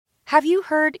Have you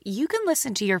heard you can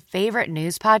listen to your favorite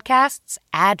news podcasts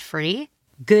ad-free?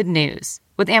 Good news.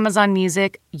 With Amazon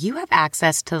Music, you have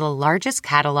access to the largest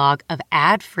catalog of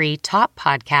ad-free top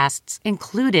podcasts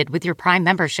included with your Prime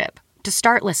membership. To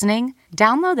start listening,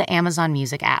 download the Amazon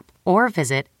Music app or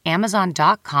visit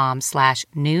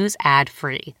amazon.com/news ad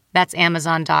free. That's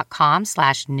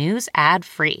amazon.com/news ad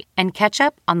free and catch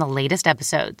up on the latest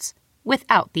episodes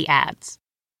without the ads.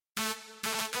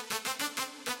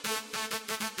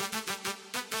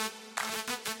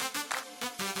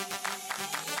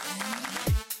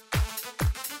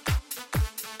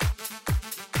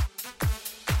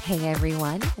 Hey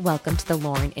everyone, welcome to the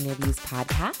Lauren Interviews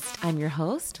podcast. I'm your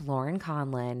host, Lauren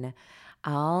Conlin.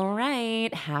 All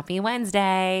right, happy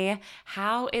Wednesday.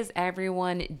 How is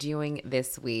everyone doing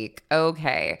this week?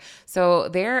 Okay, so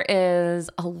there is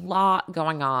a lot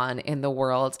going on in the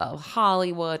world of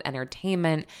Hollywood,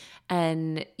 entertainment,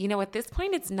 and at this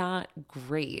point, it's not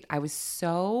great. I was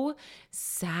so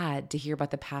sad to hear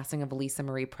about the passing of Lisa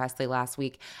Marie Presley last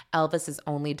week, Elvis's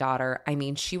only daughter. I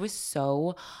mean, she was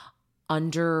so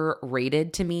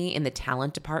underrated to me in the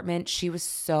talent department. She was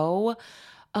so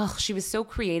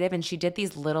creative, and she did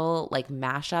these little like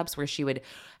mashups where she would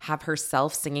have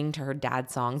herself singing to her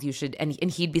dad's songs. You should, and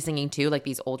he'd be singing too, like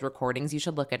these old recordings. You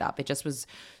should look it up. It just was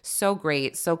so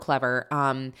great, so clever.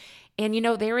 And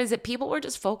people were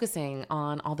just focusing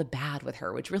on all the bad with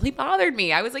her, which really bothered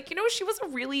me. I was like, she was a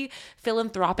really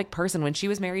philanthropic person. When she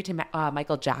was married to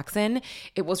Michael Jackson,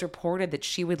 it was reported that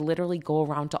she would literally go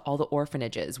around to all the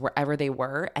orphanages wherever they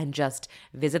were and just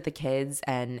visit the kids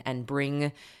and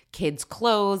bring kids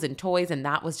clothes and toys, and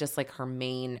that was just like her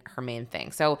main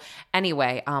thing. So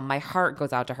anyway, my heart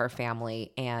goes out to her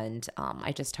family, and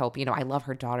I just hope, I love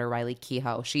her daughter Riley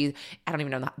Keough. I don't even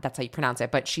know that's how you pronounce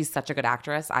it, but she's such a good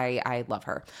actress. I love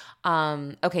her.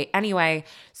 Okay, anyway,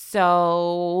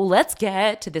 so let's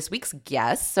get to this week's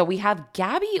guest. So we have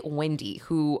Gabby Windey,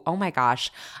 who, oh my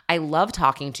gosh, I love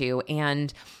talking to.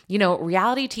 And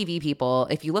reality TV people,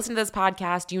 if you listen to this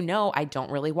podcast, I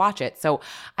don't really watch it. So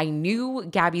I knew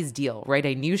Gabby's deal, right?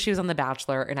 I knew she was on The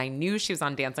Bachelor, and I knew she was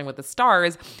on Dancing with the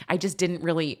Stars. I just didn't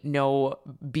really know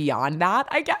beyond that,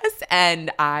 I guess.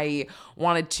 And I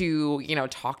wanted to,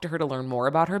 talk to her to learn more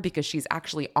about her, because she's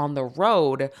actually on the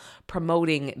road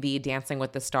promoting the Dancing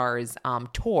with the Stars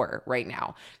tour right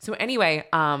now. So anyway,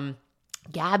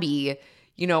 Gabby,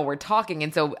 we're talking.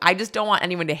 And so I just don't want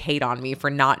anyone to hate on me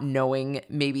for not knowing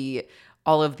maybe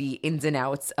all of the ins and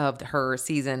outs of her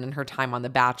season and her time on The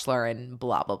Bachelor and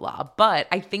blah, blah, blah. But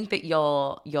I think that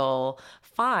you'll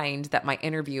find that my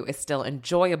interview is still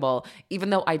enjoyable, even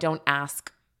though I don't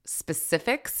ask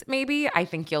specifics. Maybe I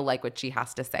think you'll like what she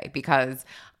has to say, because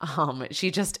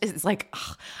she just is like,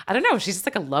 I don't know, she's just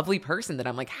like a lovely person that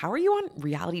I'm like, how are you on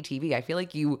reality TV? I feel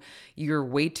like you're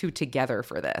way too together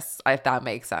for this, if that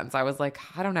makes sense. I was like,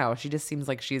 I don't know, she just seems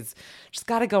like she's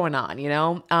got it going on,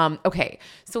 Okay,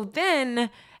 so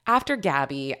then after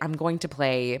Gabby, I'm going to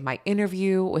play my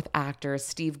interview with actor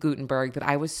Steve Guttenberg that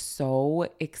I was so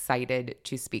excited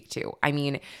to speak to. I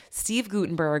mean, Steve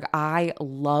Guttenberg, I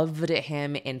loved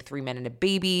him in 3 Men and a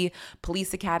Baby,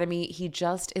 Police Academy. He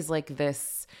just is like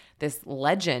this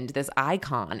legend, this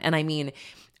icon. And I mean,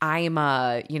 I'm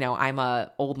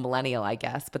a old millennial, I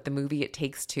guess, but the movie It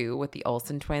Takes Two with the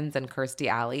Olsen twins and Kirstie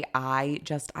Alley, I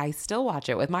still watch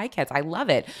it with my kids. I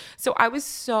love it. So I was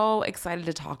so excited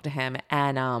to talk to him,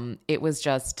 and it was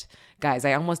just, guys,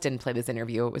 I almost didn't play this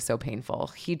interview. It was so painful.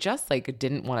 He just like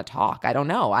didn't want to talk. I don't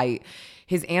know.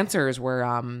 His answers were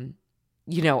and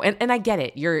I get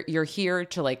it. You're here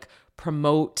to like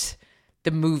promote the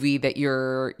movie that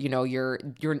you're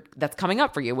that's coming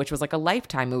up for you, which was like a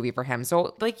Lifetime movie for him.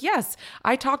 So like, yes,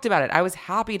 I talked about it. I was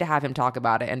happy to have him talk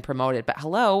about it and promote it. But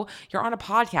hello, you're on a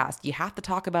podcast. You have to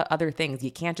talk about other things. You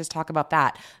can't just talk about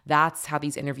that. That's how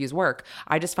these interviews work.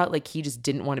 I just felt like he just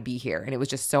didn't want to be here. And it was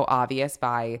just so obvious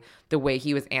by the way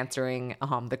he was answering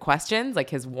the questions,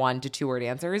 like his 1 to 2 word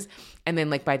answers. And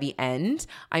then like by the end,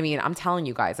 I mean, I'm telling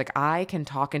you guys, like I can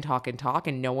talk and talk and talk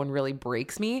and no one really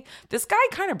breaks me. This guy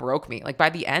kind of broke me. Like by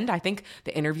the end, I think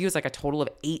the interview is like a total of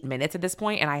 8 minutes at this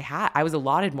point, and I was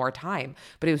allotted more time,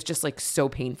 but it was just like so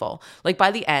painful. Like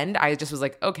by the end, I just was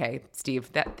like, okay,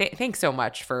 Steve, thanks so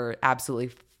much for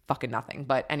absolutely fucking nothing.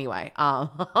 But anyway,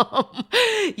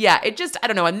 yeah, it just, I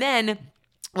don't know. And then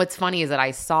what's funny is that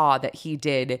I saw that he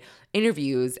did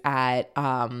interviews at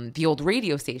the old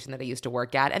radio station that I used to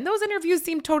work at. And those interviews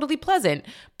seemed totally pleasant,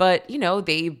 but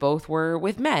they both were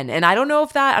with men. And I don't know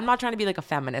if I'm not trying to be like a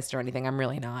feminist or anything. I'm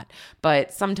really not.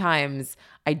 But sometimes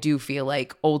I do feel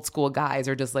like old school guys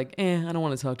are just like, I don't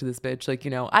want to talk to this bitch. Like,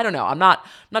 I don't know. I'm not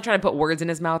trying to put words in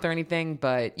his mouth or anything,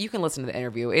 but you can listen to the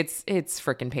interview. It's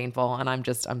freaking painful. And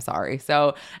I'm sorry.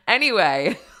 So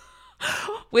anyway,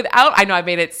 I know I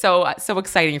made it so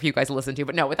exciting for you guys to listen to,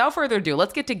 but no, without further ado,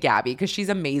 let's get to Gabby because she's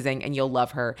amazing and you'll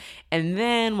love her. And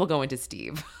then we'll go into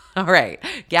Steve. All right.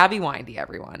 Gabby Windey,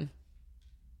 everyone.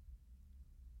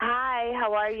 Hi,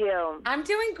 how are you? I'm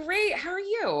doing great. How are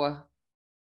you?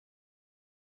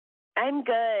 I'm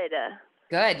good.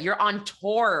 Good. You're on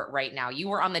tour right now. You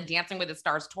were on the Dancing with the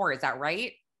Stars tour. Is that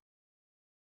right?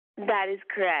 That is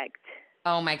correct.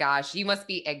 Oh my gosh. You must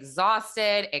be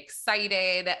exhausted,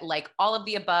 excited, like all of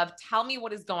the above. Tell me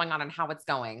what is going on and how it's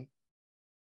going.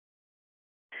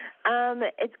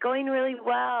 It's going really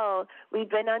well. We've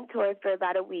been on tour for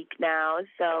about a week now,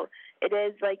 so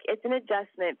it's an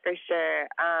adjustment for sure.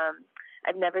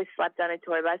 I've never slept on a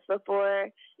tour bus before,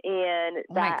 and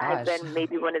that has been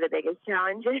maybe one of the biggest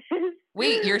challenges.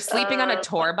 Wait, you're sleeping on a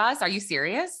tour bus? Are you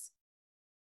serious?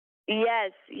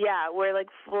 Yes, yeah, we're like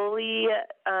fully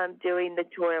doing the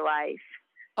tour life.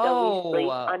 So we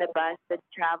sleep on a bus that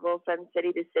travels from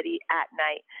city to city at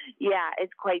night. Yeah,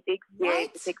 it's quite the experience.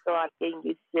 What? It takes a lot of getting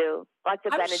used to. Lots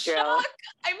of Benadryl.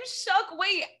 I'm shocked.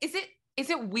 Wait, is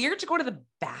it weird to go to the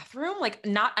bathroom? Like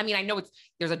I know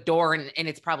there's a door and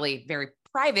it's probably very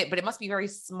private, but it must be very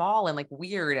small and like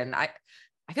weird. And I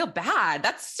feel bad.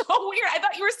 That's so weird. I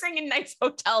thought you were staying in nice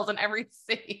hotels in every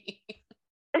city.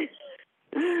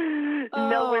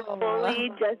 No, we're fully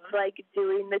just like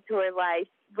doing the tour life,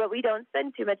 but we don't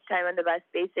spend too much time on the bus.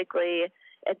 Basically,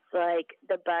 it's like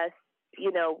the bus,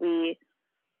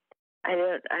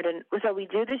 so we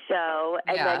do the show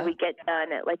and then we get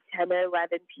done at like 10 or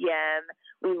 11 p.m.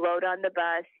 We load on the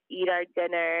bus, eat our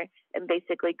dinner, and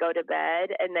basically go to bed.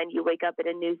 And then you wake up in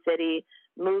a new city,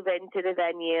 move into the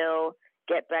venue,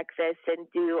 get breakfast, and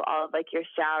do all of like your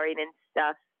showering and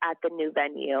stuff at the new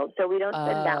venue. So we don't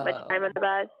spend that much time on the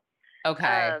bus.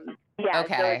 Okay.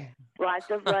 Okay. So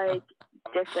lots of like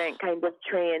different kind of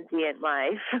transient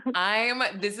life.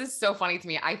 This is so funny to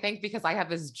me. I think because I have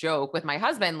this joke with my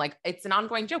husband, like it's an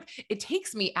ongoing joke. It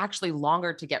takes me actually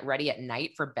longer to get ready at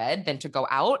night for bed than to go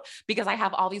out because I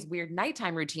have all these weird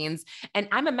nighttime routines. And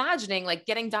I'm imagining like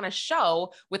getting done a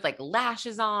show with like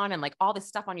lashes on and like all this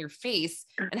stuff on your face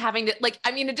and having to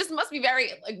it just must be very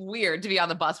like weird to be on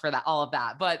the bus for all of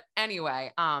that. But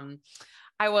anyway,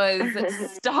 I was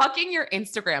stalking your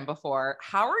Instagram before.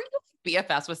 How are you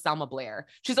BFS with Selma Blair?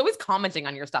 She's always commenting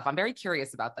on your stuff. I'm very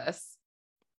curious about this.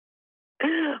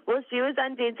 Well, she was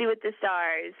on Dancing with the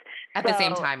Stars. At the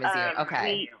same time as you.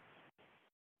 Okay.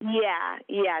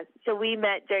 Yeah. So we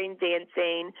met during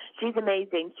dancing. She's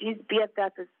amazing. She's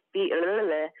BFF.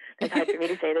 It's hard for me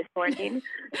to say this morning.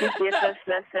 She's BFF.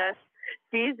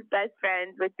 She's best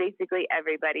friends with basically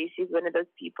everybody. She's one of those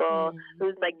people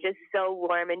who's like just so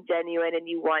warm and genuine and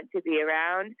you want to be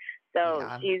around. So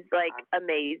she's like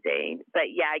amazing.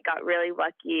 But yeah, I got really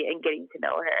lucky in getting to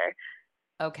know her.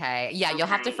 Okay. Yeah. You'll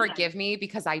have to forgive me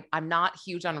because I'm not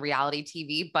huge on reality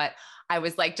TV, but I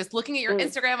was like just looking at your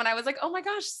Instagram and I was like, oh my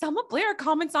gosh, Selma Blair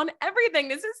comments on everything.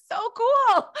 This is so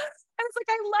cool. I was like,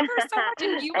 I love her so much.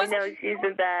 And I know she's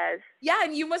the best. Yeah.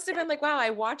 And you must've been like, wow, I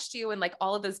watched you in like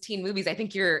all of those teen movies. I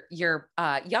think you're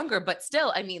younger, but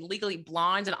still, Legally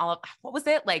Blonde and all of, what was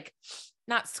it? Like,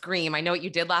 not Scream. I know what you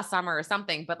did last summer or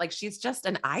something, but like, she's just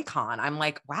an icon. I'm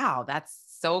like, wow, that's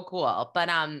so cool. But,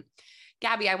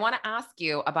 Gabby, I want to ask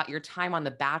you about your time on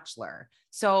The Bachelor.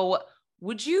 So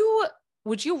would you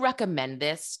recommend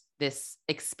this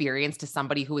experience to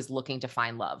somebody who is looking to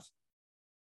find love?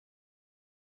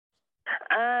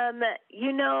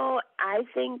 I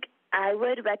think I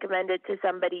would recommend it to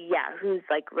somebody, who's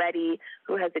like ready,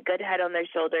 who has a good head on their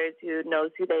shoulders, who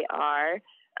knows who they are.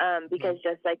 Because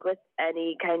just like with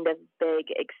any kind of big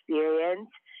experience,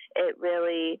 it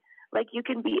really, like you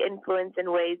can be influenced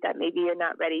in ways that maybe you're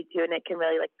not ready to, and it can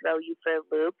really like throw you for a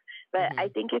loop. But I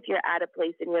think if you're at a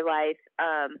place in your life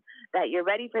that you're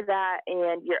ready for that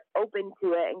and you're open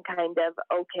to it and kind of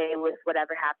okay with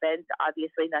whatever happens,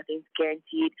 obviously nothing's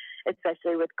guaranteed,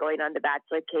 especially with going on the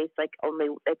Bachelor case, like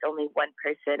it's only one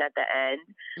person at the end.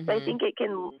 But I think it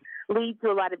can lead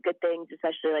to a lot of good things,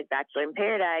 especially like Bachelor in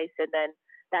Paradise, and then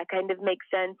that kind of makes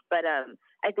sense. But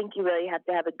I think you really have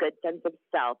to have a good sense of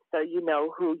self so you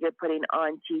know who you're putting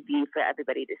on TV for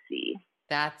everybody to see.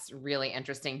 That's really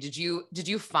interesting. Did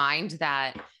you find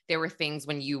that there were things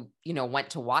when you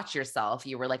went to watch yourself,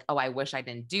 you were like, oh, I wish I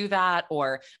didn't do that,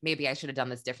 or maybe I should have done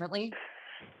this differently?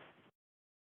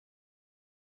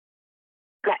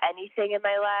 Anything in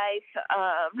my life.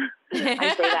 I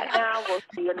say that now. We'll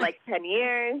see in like 10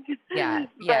 years. Yeah.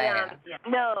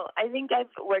 No, I think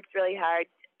I've worked really hard,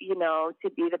 to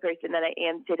be the person that I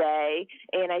am today.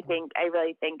 And I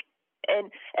really think,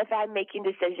 and if I'm making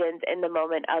decisions in the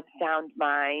moment of sound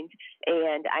mind,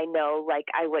 and I know like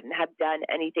I wouldn't have done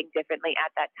anything differently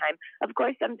at that time. Of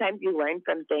course, sometimes you learn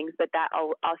from things, but that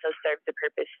also serves a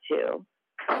purpose too.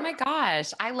 Oh my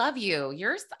gosh. I love you.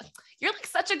 You're like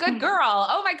such a good girl.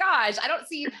 Oh my gosh. I don't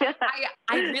see,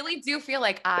 I really do feel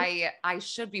like I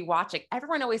should be watching.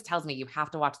 Everyone always tells me you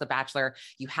have to watch The Bachelor.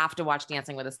 You have to watch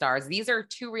Dancing with the Stars. These are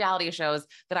two reality shows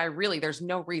that there's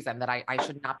no reason that I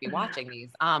should not be watching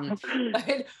these. But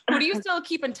who do you still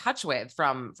keep in touch with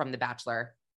from The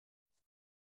Bachelor?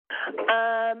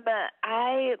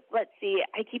 Let's see.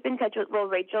 I keep in touch with,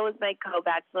 Rachel was my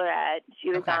co-bachelorette.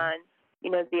 She was on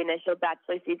the initial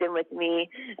Bachelor season with me,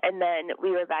 and then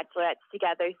we were bachelorettes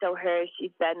together. So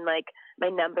she's been like my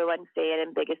number one fan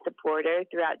and biggest supporter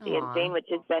throughout dancing, which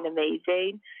has been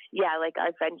amazing. Yeah, like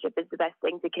our friendship is the best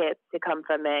thing to come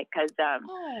from it, because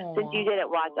since you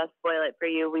didn't watch, I'll spoil it for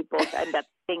you. We both end up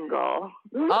single.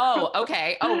 Oh,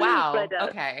 okay. Oh, wow. But,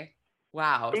 okay.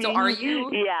 Wow. So are you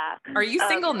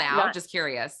single now? Just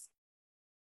curious.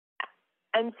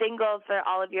 I'm single, for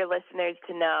all of your listeners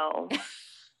to know.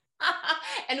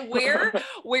 And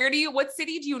what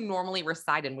city do you normally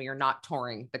reside in when you're not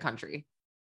touring the country?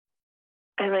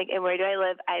 I'm like, and where do I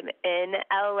live? I'm in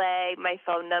LA. My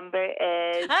phone number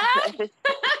is.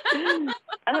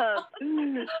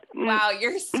 Wow,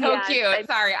 you're so cute.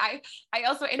 Sorry. I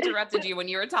also interrupted you when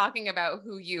you were talking about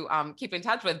who you keep in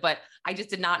touch with, but I just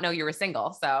did not know you were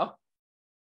single. So.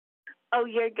 Oh,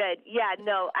 you're good. Yeah,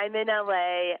 no, I'm in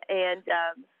LA, and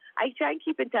I try and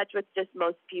keep in touch with just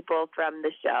most people from the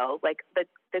show, like the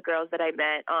girls that I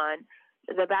met on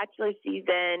the Bachelor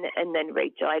season, and then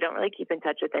Rachel. I don't really keep in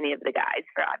touch with any of the guys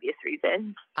for obvious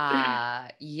reasons.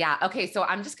 Yeah. Okay. So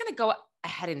I'm just going to go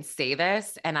ahead and say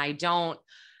this. And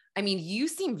you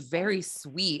seem very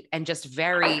sweet and just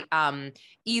very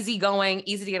easygoing,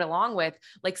 easy to get along with,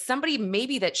 like somebody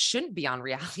maybe that shouldn't be on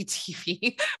reality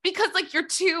TV because like you're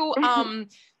too,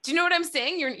 do you know what I'm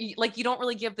saying? You're like, you don't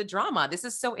really give the drama. This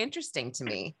is so interesting to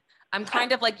me. I'm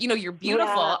kind of like, you're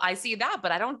beautiful. Yeah. I see that,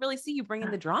 but I don't really see you bringing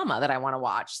the drama that I want to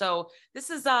watch. So this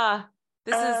is something.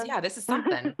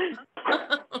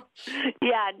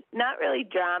 Yeah, not really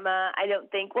drama. I don't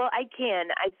think. Well, I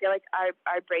feel like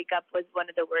our breakup was one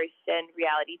of the worst in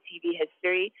reality TV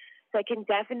history. So I can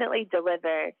definitely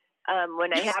deliver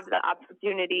when I have the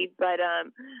opportunity. But I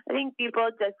think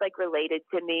people just like related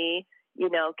to me,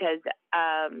 because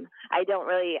I don't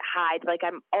really hide. Like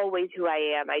I'm always who I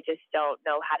am. I just don't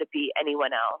know how to be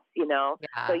anyone else, Yeah,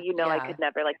 so I could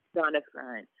never like put on a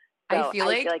front. So I feel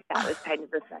like that was kind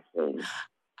of refreshing.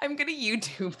 I'm going to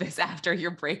YouTube this after your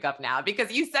breakup now,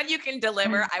 because you said you can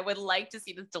deliver. I would like to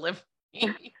see this delivery.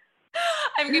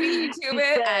 I'm going to YouTube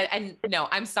it. And no,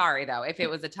 I'm sorry though. If it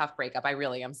was a tough breakup, I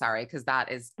really am sorry. Cause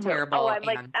that is terrible. Oh, I'm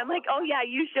like, oh yeah,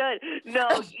 you should. No.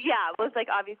 Yeah. It was like,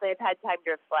 obviously I've had time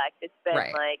to reflect. It's been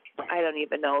like, I don't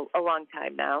even know, a long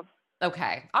time now.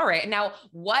 Okay. All right. Now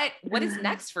what is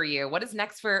next for you? What is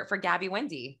next for Gabby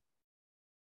Windey?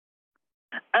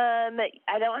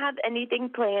 I don't have anything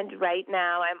planned right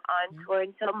now. I'm on tour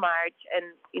until March, and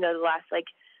the last like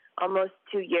almost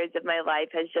 2 years of my life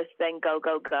has just been go,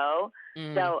 go, go.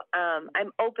 So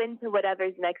I'm open to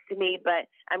whatever's next to me, but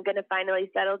I'm gonna finally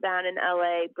settle down in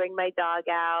LA, bring my dog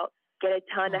out, get a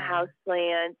ton of house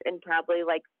plants, and probably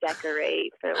like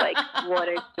decorate for like 1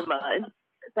 or 2 months.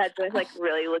 That's what I'm like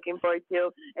really looking forward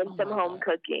to, and some home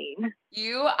cooking.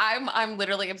 I'm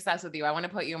literally obsessed with you. I want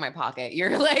to put you in my pocket.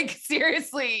 You're like,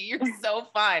 seriously, you're so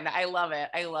fun. I love it.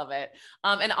 I love it.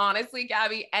 And honestly,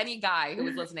 Gabby, any guy who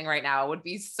is listening right now would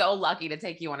be so lucky to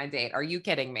take you on a date. Are you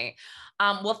kidding me?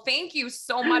 Well, thank you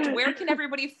so much. Where can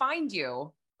everybody find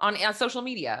you on social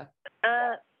media?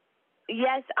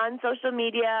 Yes, on social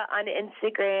media, on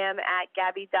Instagram at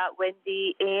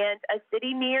Gabby.Windey, and a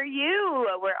city near you.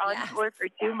 We're on tour for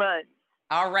 2 months.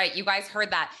 All right. You guys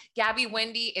heard that. Gabby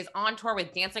Windey is on tour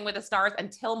with Dancing with the Stars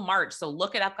until March. So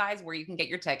look it up, guys, where you can get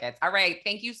your tickets. All right.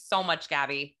 Thank you so much,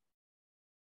 Gabby.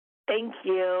 Thank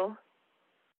you.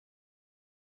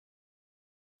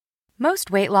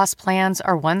 Most weight loss plans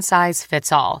are one size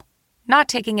fits all, not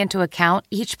taking into account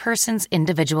each person's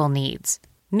individual needs.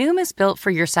 Noom is built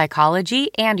for your psychology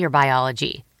and your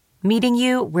biology, meeting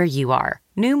you where you are.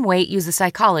 Noom Weight uses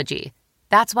psychology.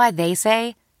 That's why they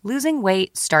say losing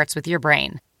weight starts with your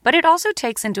brain. But it also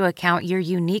takes into account your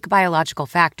unique biological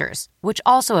factors, which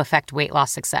also affect weight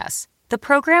loss success. The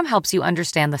program helps you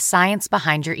understand the science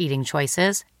behind your eating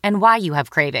choices and why you have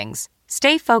cravings.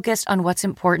 Stay focused on what's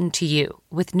important to you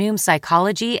with Noom's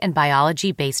psychology and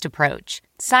biology-based approach.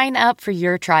 Sign up for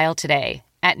your trial today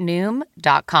at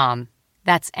Noom.com.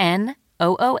 That's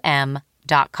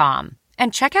Noom.com.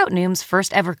 And check out Noom's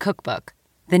first ever cookbook,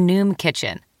 The Noom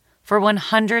Kitchen, for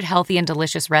 100 healthy and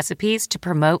delicious recipes to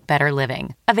promote better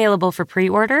living. Available for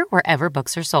pre-order wherever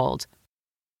books are sold.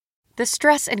 The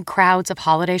stress and crowds of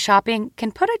holiday shopping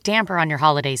can put a damper on your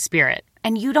holiday spirit,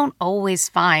 and you don't always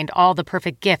find all the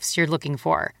perfect gifts you're looking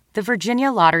for. The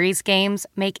Virginia Lottery's games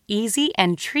make easy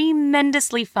and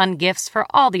tremendously fun gifts for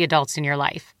all the adults in your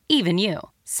life, even you.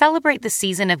 Celebrate the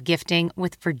season of gifting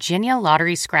with Virginia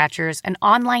Lottery Scratchers and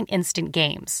online instant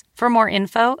games. For more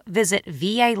info, visit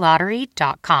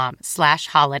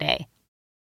valottery.com/holiday.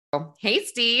 Hey,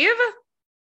 Steve.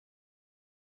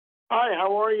 Hi,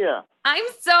 how are you? I'm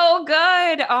so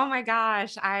good. Oh my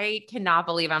gosh. I cannot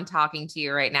believe I'm talking to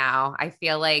you right now. I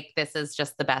feel like this is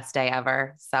just the best day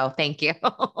ever. So thank you.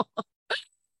 Oh,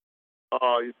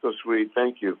 you're so sweet.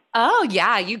 Thank you. Oh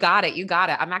yeah, you got it. You got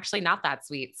it. I'm actually not that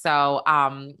sweet. So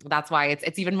that's why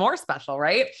it's even more special,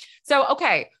 right? So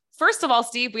okay, first of all,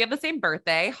 Steve, we have the same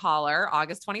birthday, holler,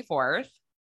 August 24th.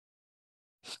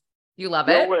 You love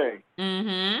it? No way.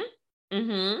 Mm-hmm.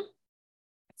 Mm-hmm.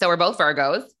 So we're both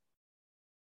Virgos.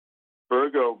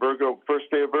 Virgo,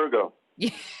 first day of Virgo.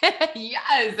 Yes.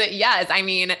 I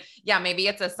mean, yeah, maybe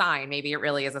it's a sign. Maybe it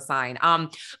really is a sign.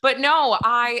 But no,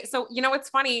 so you know, it's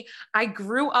funny. I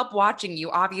grew up watching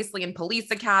you, obviously, in Police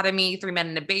Academy, Three Men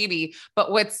and a Baby.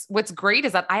 But what's great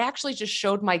is that I actually just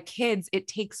showed my kids It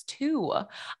Takes Two.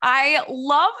 I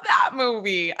love that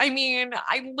movie. I mean,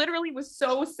 I literally was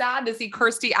so sad to see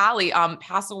Kirstie Alley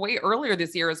pass away earlier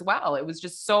this year as well. It was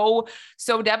just so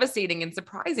devastating and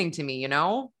surprising to me, you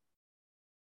know?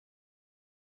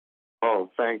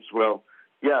 Oh, thanks. Well,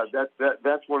 yeah,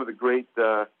 that's one of the great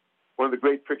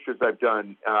pictures I've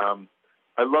done. I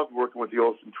love working with the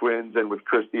Olsen twins and with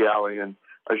Kirstie Alley, and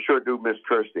I sure do miss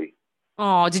Kirstie.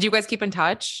 Oh, did you guys keep in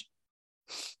touch?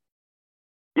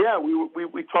 Yeah,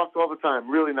 we talked all the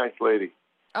time. Really nice lady.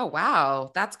 Oh,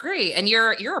 wow. That's great. And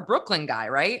you're a Brooklyn guy,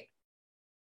 right?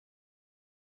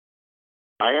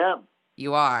 I am.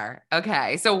 You are.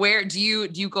 Okay. So where do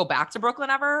you go back to Brooklyn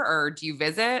ever, or do you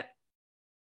visit?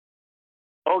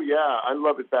 Oh, yeah, I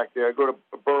love it back there. I go to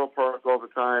Borough Park all the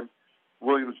time,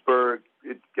 Williamsburg,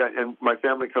 and my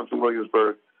family comes from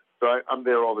Williamsburg, so I'm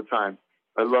there all the time.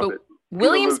 I love it.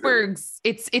 Williamsburg's,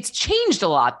 it's changed a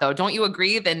lot, though. Don't you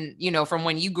agree? Then, you know, from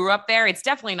when you grew up there, it's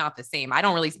definitely not the same. I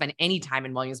don't really spend any time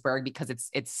in Williamsburg because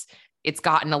it's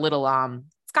gotten a little, I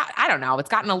don't know, it's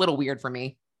gotten a little weird for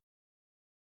me.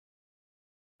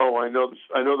 Oh, I know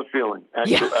the feeling.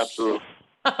 Actually, yeah. Absolutely.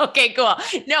 Okay, cool.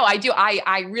 No, I do.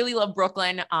 I really love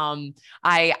Brooklyn. I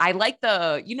like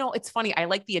the, you know, it's funny. I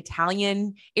like the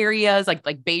Italian areas like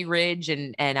Bay Ridge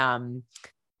and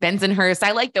Bensonhurst.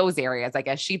 I like those areas, I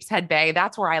guess. Sheepshead Bay.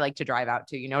 That's where I like to drive out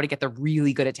to, you know, to get the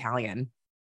really good Italian.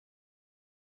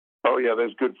 Oh yeah,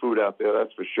 there's good food out there.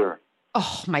 That's for sure.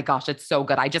 Oh my gosh, it's so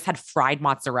good. I just had fried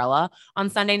mozzarella on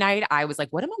Sunday night. I was like,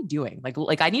 what am I doing?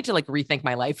 Like I need to rethink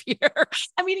my life here.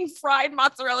 I'm eating fried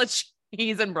mozzarella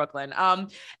cheese in Brooklyn.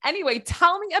 Anyway,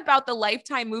 tell me about the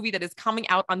Lifetime movie that is coming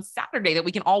out on Saturday that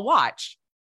we can all watch.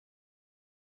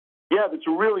 Yeah, it's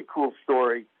a really cool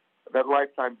story that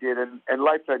Lifetime did, and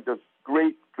Lifetime does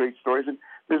great stories. And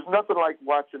there's nothing like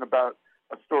watching about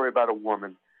a story about a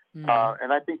woman.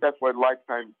 And I think that's why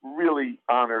Lifetime really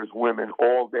honors women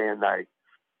all day and night.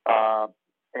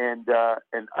 And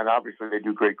obviously they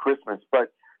do great Christmas.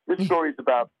 But this story is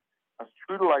about a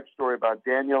true-to-life story about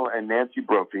Daniel and Nancy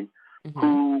Brophy,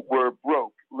 who were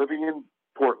broke, living in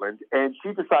Portland, and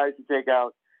she decided to take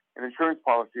out an insurance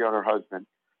policy on her husband.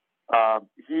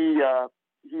 He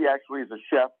actually is a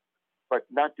chef, but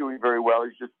not doing very well.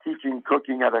 He's just teaching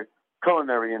cooking at a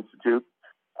culinary institute.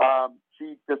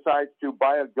 She decides to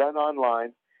buy a gun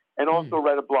online and also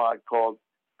read a blog called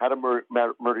How to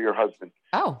Murder Your Husband.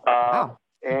 Oh, wow.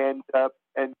 And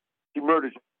she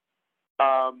murders him.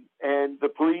 And the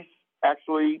police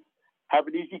actually have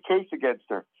an easy case against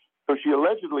her. So she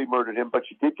allegedly murdered him, but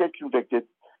she did get convicted,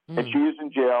 and she is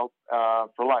in jail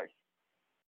for life.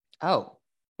 Oh,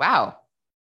 wow.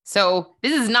 So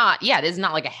this is not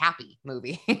like a happy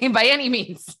movie by any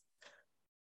means.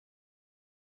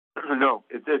 No,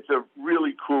 it's a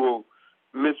really cool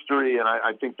mystery, and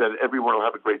I think that everyone will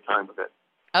have a great time with it.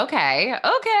 Okay.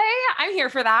 I'm here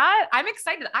for that. I'm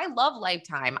excited. I love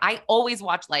Lifetime. I always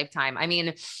watch Lifetime. I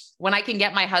mean, when I can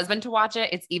get my husband to watch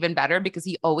it, it's even better because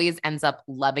he always ends up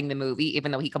loving the movie,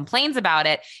 even though he complains about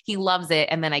it, he loves it.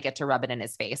 And then I get to rub it in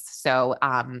his face. So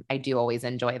I do always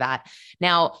enjoy that.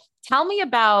 Now, tell me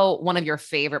about one of your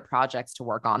favorite projects to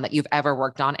work on that you've ever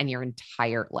worked on in your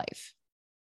entire life.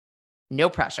 No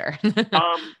pressure.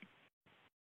 I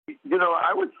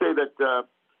would say that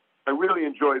I really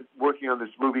enjoyed working on this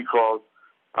movie called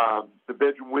The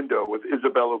Bedroom Window with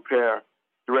Isabelle Huppert,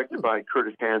 directed by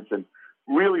Curtis Hanson.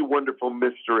 Really wonderful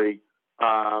mystery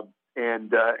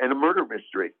and a murder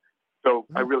mystery. So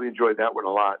I really enjoyed that one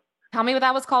a lot. Tell me what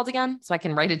that was called again so I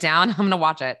can write it down. I'm going to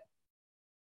watch it.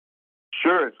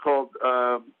 Sure. It's called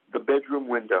The Bedroom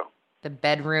Window. The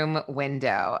Bedroom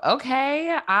Window.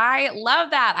 Okay. I love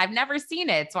that. I've never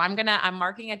seen it. So I'm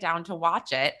marking it down to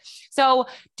watch it. So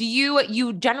you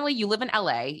live in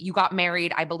LA. You got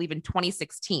married, I believe in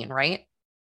 2016, right?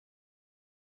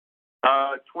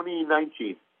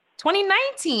 2019.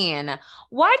 2019.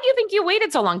 Why do you think you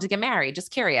waited so long to get married? Just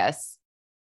curious.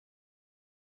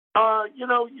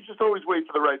 You just always wait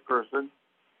for the right person.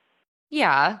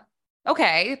 Yeah.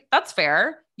 Okay. That's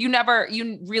fair. You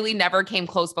really never came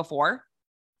close before?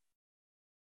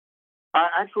 I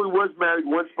actually was married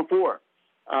once before.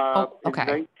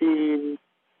 Okay. In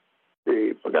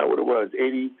I forgot what it was,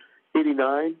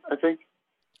 89, I think.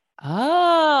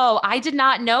 Oh, I did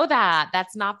not know that.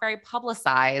 That's not very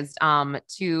publicized,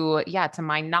 to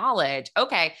my knowledge.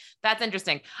 Okay. That's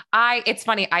interesting. It's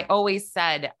funny. I always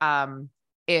said,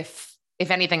 if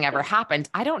anything ever happened,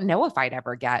 I don't know if I'd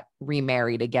ever get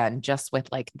remarried again, just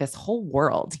with like this whole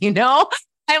world,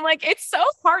 I'm like, it's so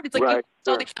hard. It's like, right,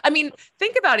 sure. I mean,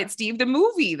 think about it, Steve, the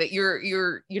movie that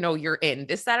you're in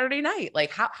this Saturday night.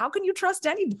 Like how can you trust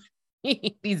anybody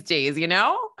these days,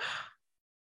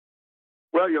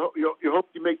 Well, you hope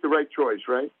you make the right choice,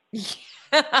 right?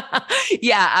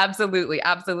 Yeah, absolutely.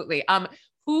 Absolutely.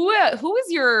 Who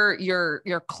is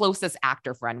your closest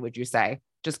actor friend, would you say?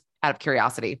 Just out of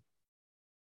curiosity.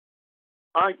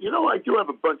 I do have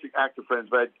a bunch of actor friends,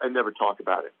 but I never talk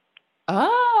about it.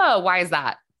 Oh, why is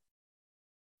that?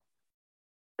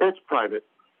 It's private.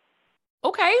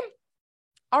 Okay.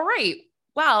 All right.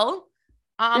 Well,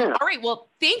 all right. Well,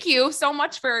 thank you so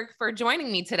much for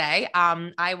joining me today.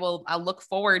 I'll look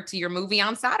forward to your movie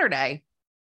on Saturday.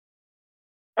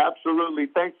 Absolutely.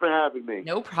 Thanks for having me.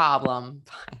 No problem.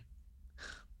 Bye.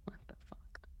 What the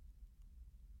fuck?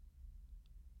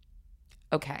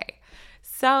 Okay.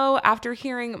 So after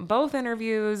hearing both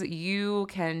interviews, you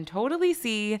can totally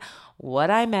see what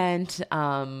I meant.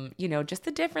 Just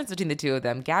the difference between the two of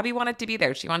them. Gabby wanted to be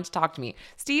there. She wanted to talk to me.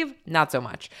 Steve, not so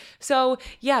much. So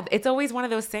yeah, it's always one of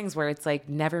those things where it's like,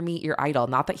 never meet your idol.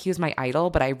 Not that he was my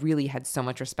idol, but I really had so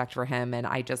much respect for him. And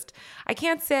I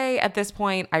can't say at this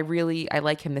point, I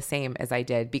like him the same as I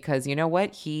did, because you know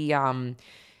what?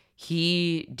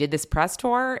 He did this press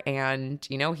tour and,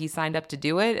 he signed up to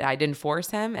do it. I didn't force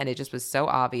him. And it just was so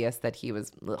obvious that he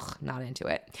was not into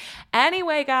it.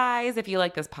 Anyway, guys, if you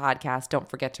like this podcast, don't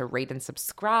forget to rate and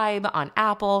subscribe on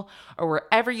Apple or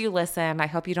wherever you listen. I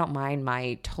hope you don't mind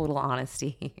my total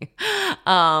honesty.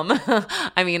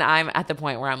 I mean, I'm at the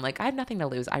point where I'm like, I have nothing to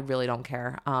lose. I really don't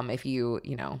care. If you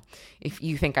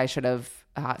think I should have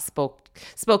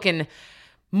spoken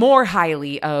more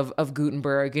highly of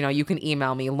Guttenberg, you can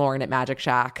email me,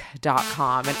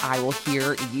 lauren@magicshack.com, and I will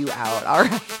hear you out. All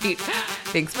right.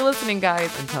 Thanks for listening,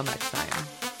 guys. Until next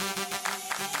time.